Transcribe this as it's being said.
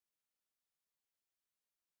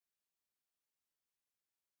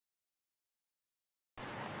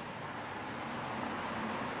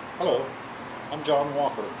Hello, I'm John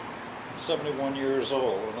Walker. I'm 71 years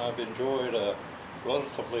old and I've enjoyed a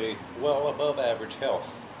relatively well above average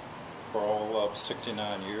health for all of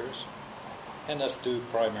 69 years, and that's due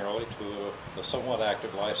primarily to a somewhat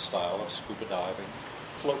active lifestyle of scuba diving,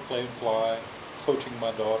 float plane flying, coaching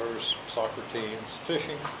my daughter's soccer teams,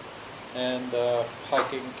 fishing, and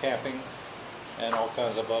hiking, camping, and all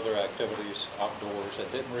kinds of other activities outdoors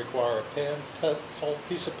that didn't require a pen, pencil,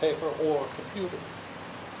 piece of paper, or a computer.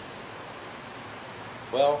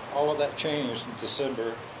 Well, all of that changed in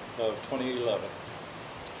December of 2011.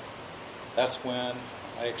 That's when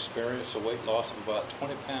I experienced a weight loss of about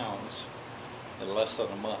 20 pounds in less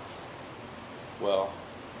than a month. Well,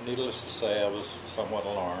 needless to say, I was somewhat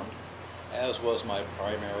alarmed, as was my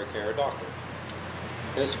primary care doctor.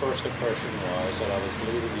 His first impression was that I was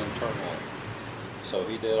bleeding internally. So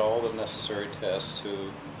he did all the necessary tests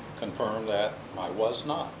to confirm that I was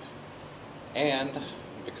not. And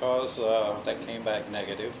because that came back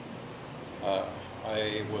negative,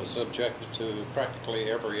 I was subjected to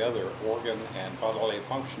practically every other organ and bodily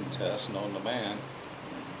function test known to man,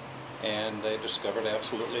 and they discovered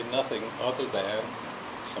absolutely nothing other than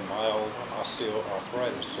some mild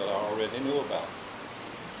osteoarthritis that I already knew about.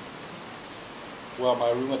 Well,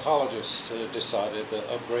 my rheumatologist decided to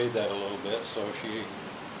upgrade that a little bit, so she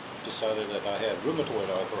decided that I had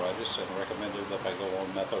rheumatoid arthritis and recommended that I go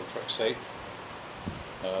on methotrexate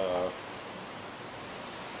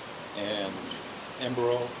and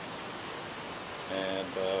Embro and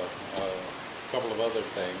a couple of other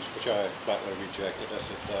things, which I flatly rejected. I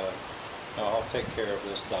said, no, I'll take care of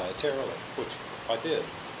this dietarily, which I did.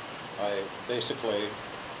 I basically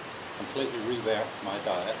completely revamped my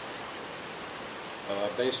diet,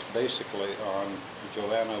 based basically on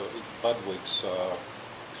Joanna Budwig's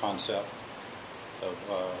concept of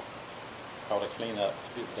how to clean up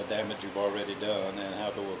the damage you've already done and how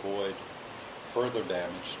to avoid further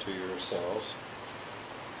damage to your cells.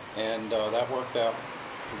 And that worked out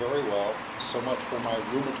very well, so much for my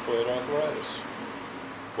rheumatoid arthritis.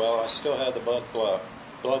 Well, I still had the blood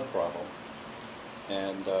problem,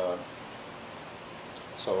 and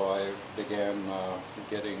so I began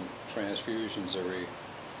getting transfusions every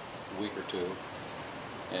week or two,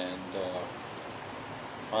 and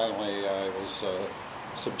finally I was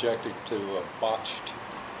subjected to a botched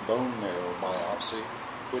bone marrow biopsy,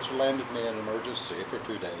 which landed me in emergency for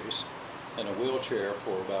 2 days, in a wheelchair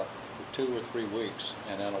for about 2 or 3 weeks,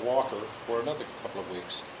 and in a walker for another couple of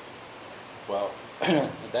weeks. Well,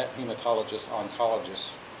 that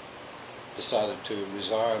hematologist-oncologist decided to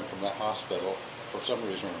resign from that hospital for some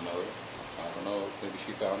reason or another. I don't know, maybe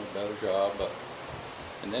she found a better job, but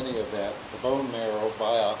in any event, the bone marrow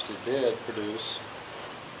biopsy did produce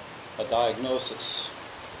a diagnosis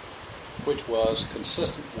which was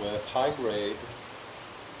consistent with high-grade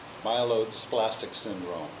Myelodysplastic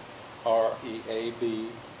Syndrome,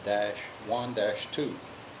 REAB-1-2.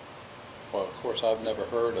 Well, of course, I've never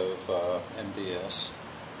heard of MDS,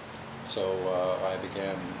 so I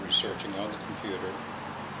began researching on the computer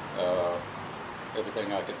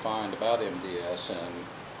everything I could find about MDS, and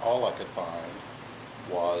all I could find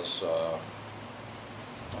was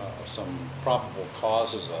some probable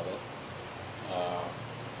causes of it,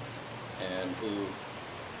 and who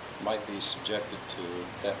might be subjected to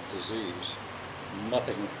that disease.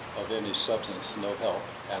 Nothing of any substance, no help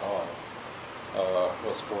at all,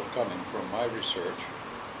 was forthcoming from my research.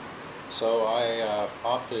 So I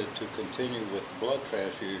opted to continue with blood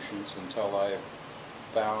transfusions until I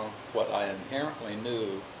found what I inherently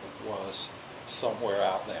knew was somewhere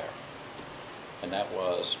out there, and that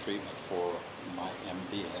was treatment for my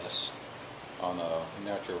MDS on a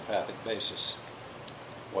naturopathic basis.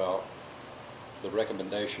 Well, the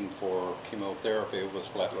recommendation for chemotherapy was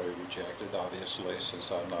flatly rejected, obviously,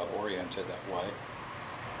 since I'm not oriented that way,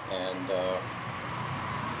 and a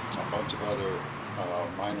bunch of other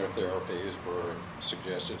minor therapies were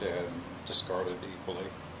suggested and discarded equally.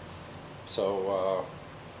 So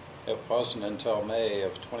it wasn't until May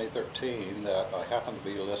of 2013 that I happened to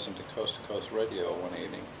be listening to Coast Radio one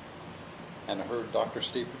evening, and I heard Dr.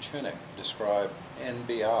 Steve Pachinik describe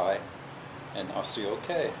NBI and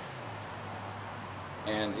Osteo-K.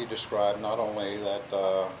 And he described not only that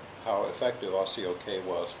how effective Osteo-K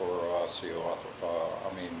was for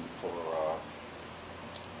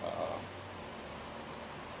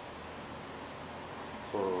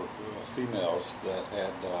for females that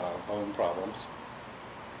had bone problems,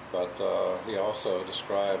 but he also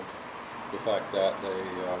described the fact that the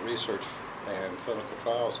research and clinical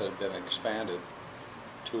trials had been expanded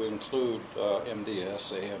to include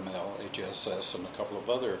MDS, AML, HSS, and a couple of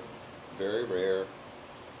other very rare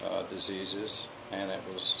diseases and it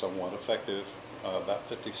was somewhat effective. About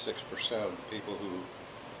 56% of the people who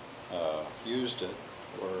used it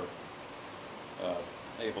were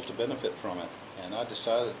able to benefit from it. And I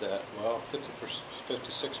decided that, well,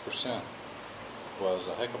 56% was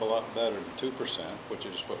a heck of a lot better than 2%, which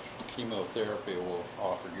is what chemotherapy will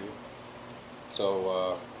offer you.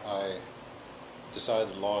 So I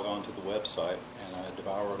decided to log on to the website, and I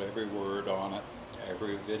devoured every word on it,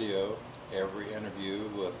 every video, every interview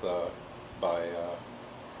with by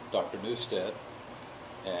Dr. Newstead,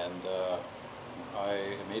 and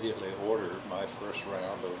I immediately ordered my first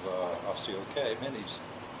round of Osteo-K Minis.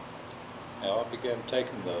 Now I began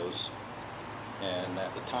taking those, and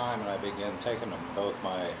at the time when I began taking them, both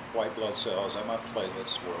my white blood cells and my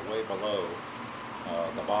platelets were way below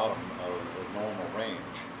the bottom of the normal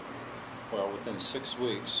range. Well, within 6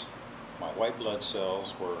 weeks, my white blood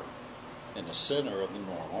cells were in the center of the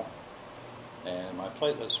normal, and my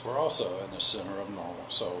platelets were also in the center of normal.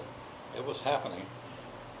 So it was happening.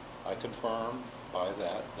 I confirmed by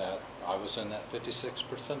that I was in that 56th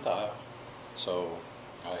percentile. So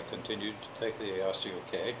I continued to take the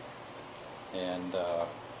Osteo-K, and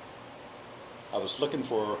I was looking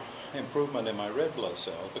for improvement in my red blood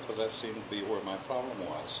cells because that seemed to be where my problem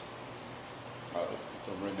was,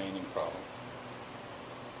 the remaining problem.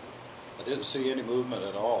 I didn't see any movement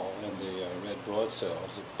at all in the red blood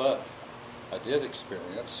cells, but I did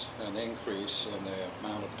experience an increase in the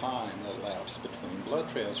amount of time that elapsed between blood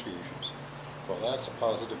transfusions. Well, that's a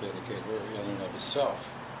positive indicator in and of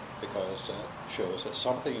itself, because it shows that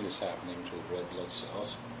something is happening to the red blood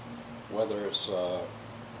cells, whether it's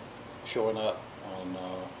showing up on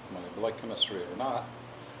my blood chemistry or not.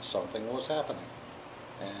 Something was happening,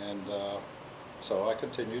 and so I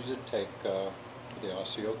continued to take the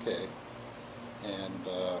Osteo-K, and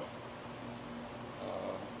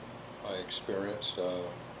I experienced a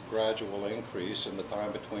gradual increase in the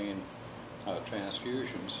time between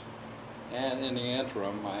transfusions, and in the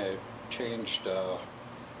interim I had changed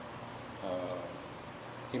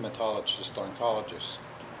hematologist-oncologist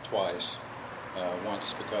twice.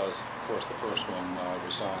 Once because, of course, the first one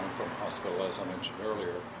resigned from the hospital, as I mentioned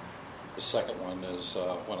earlier. The second one is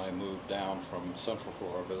when I moved down from Central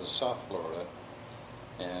Florida to South Florida,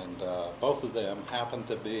 and both of them happened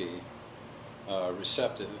to be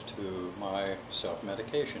receptive to my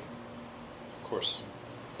self-medication. Of course,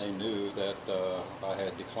 they knew that I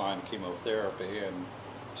had declined chemotherapy, and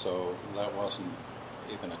so that wasn't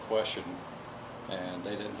even a question, and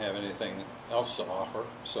they didn't have anything else to offer,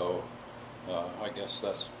 so I guess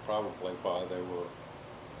that's probably why they were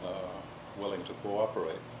willing to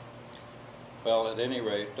cooperate. Well, at any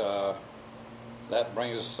rate, that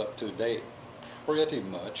brings us up to date pretty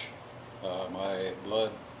much. My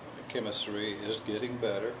blood chemistry is getting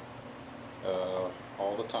better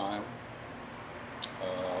all the time.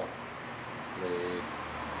 The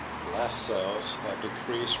blast cells have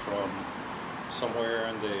decreased from somewhere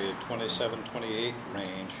in the 27-28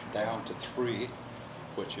 range down to 3,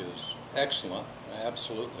 which is excellent,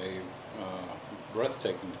 absolutely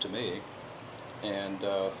breathtaking to me, and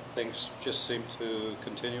things just seem to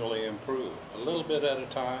continually improve, a little bit at a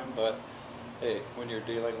time, but hey, when you're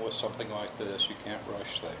dealing with something like this, you can't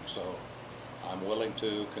rush things, so I'm willing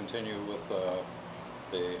to continue with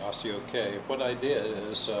the Osteo-K. What I did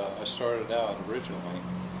is I started out originally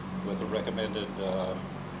with a recommended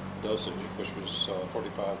dosage, which was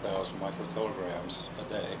 45,000 microkilograms a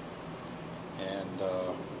day, and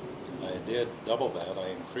I did double that. I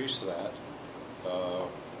increased that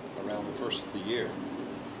around the first of the year,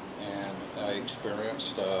 and I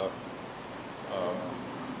experienced the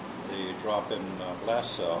drop in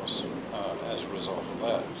blast cells as a result of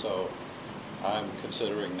that. So I'm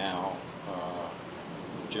considering now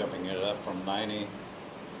jumping it up from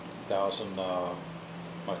 90,000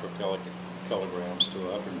 microkilograms to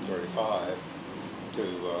 135 to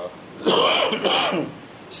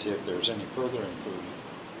see if there's any further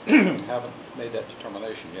improvement. Haven't made that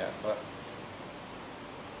determination yet, but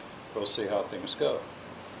we'll see how things go.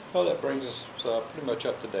 Well, that brings us pretty much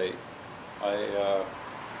up to date.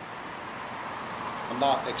 I'm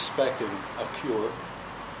not expecting a cure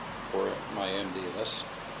for my MDS.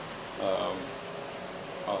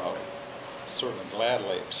 I'll certainly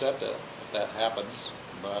gladly accept it if that happens,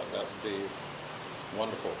 but that would be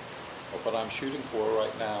wonderful. But what I'm shooting for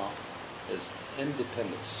right now is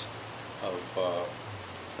independence of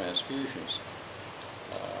transfusions.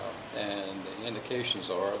 And the indications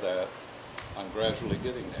are that I'm gradually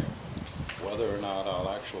getting there. Whether or not I'll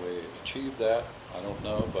actually achieve that, I don't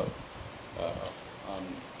know, but I'm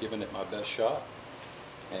giving it my best shot.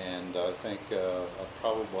 And I think I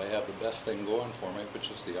probably have the best thing going for me, which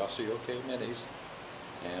is the Osteo-K Minis.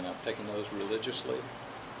 and I'm taking those religiously,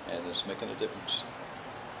 and it's making a difference,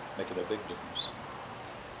 making a big difference.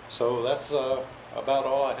 So that's about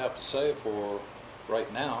all I have to say for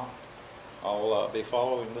right now. I'll be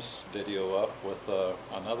following this video up with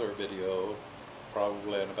another video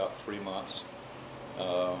probably in about 3 months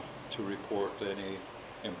to report any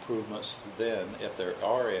improvements then, if there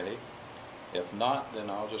are any. If not, then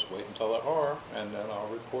I'll just wait until there are, and then I'll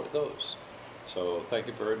report those. So thank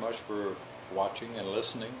you very much for watching and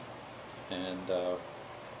listening. And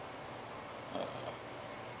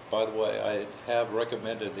by the way, I have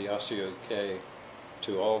recommended the Osteo-K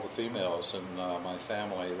to all the females in my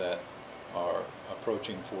family that are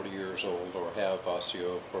approaching 40 years old or have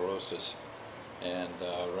osteoporosis, and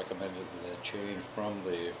recommended the change from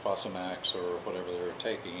the Fosamax or whatever they're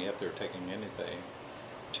taking, if they're taking anything,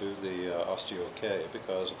 to the Osteo-K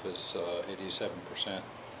because of its 87%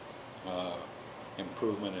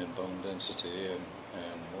 improvement in bone density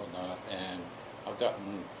and whatnot. And I've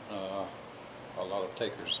gotten a lot of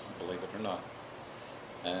takers, believe it or not.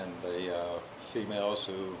 And the females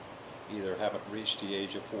who either haven't reached the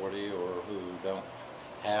age of 40 or who don't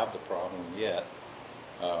have the problem yet,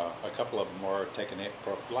 a couple of them are taking it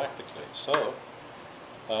prophylactically. So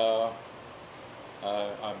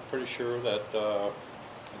I'm pretty sure that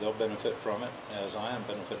they'll benefit from it, as I am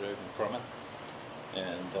benefiting from it.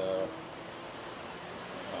 And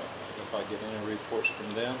if I get any reports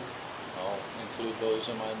from them, I'll include those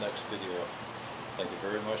in my next video. Thank you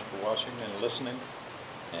very much for watching and listening,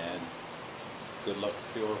 and good luck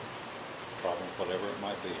with your problem, whatever it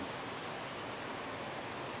might be.